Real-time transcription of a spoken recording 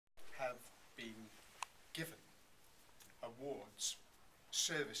towards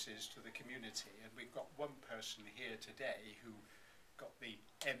services to the community, and we've got one person here today who got the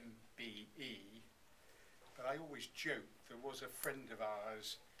MBE, but I always joke there was a friend of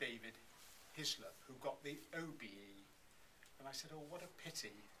ours, David Hislop, who got the OBE, and I said, oh, what a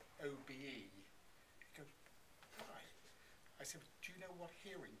pity, OBE. He goes, why? I said, do you know what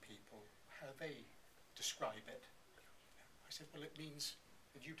hearing people, how they describe it? I said, well, it means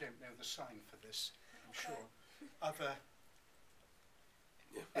that you don't know the sign for this, I'm sure. Other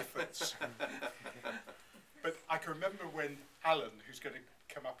efforts. But I can remember when Alan, who's going to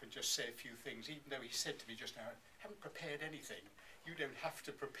come up and just say a few things, even though he said to me just now, I haven't prepared anything. You don't have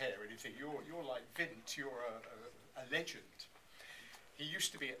to prepare anything. You're like Vint, you're a legend. He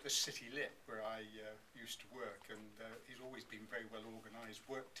used to be at the City Lit, where I used to work, and he's always been very well organised.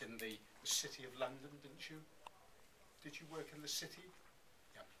 Worked in the City of London, didn't you? Did you work in the city?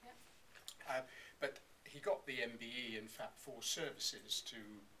 Yeah. Yep. But he got the MBE, in fact, for services to,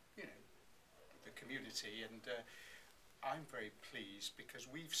 you know, the community, and I'm very pleased because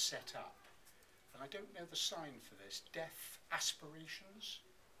we've set up, and I don't know the sign for this, Deaf Aspirations?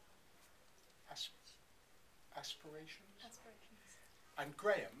 Aspirations? Aspirations. And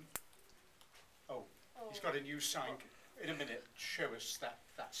Graham, he's got a new sign. In a minute, show us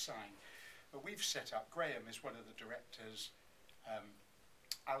that sign. But we've set up, Graham is one of the directors,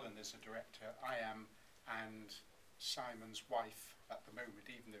 Alan is a director, I am, and Simon's wife at the moment,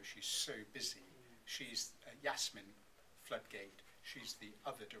 even though she's so busy, she's Yasmin Floodgate, she's the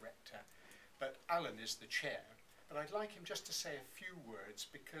other director. But Alan is the chair. But I'd like him just to say a few words,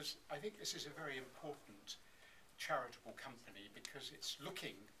 because I think this is a very important charitable company, because it's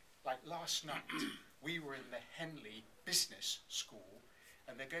looking like last night we were in the Henley Business School,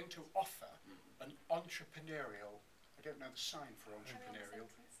 and they're going to offer an entrepreneurial, I don't know the sign for entrepreneurial,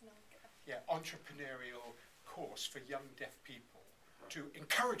 entrepreneurial course for young deaf people to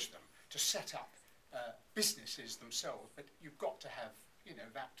encourage them to set up businesses themselves. But you've got to have, you know,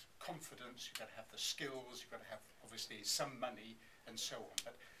 that confidence, you've got to have the skills, you've got to have obviously some money and so on.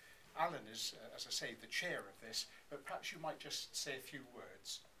 But Alan is, as I say, the chair of this, but perhaps you might just say a few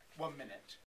words. 1 minute.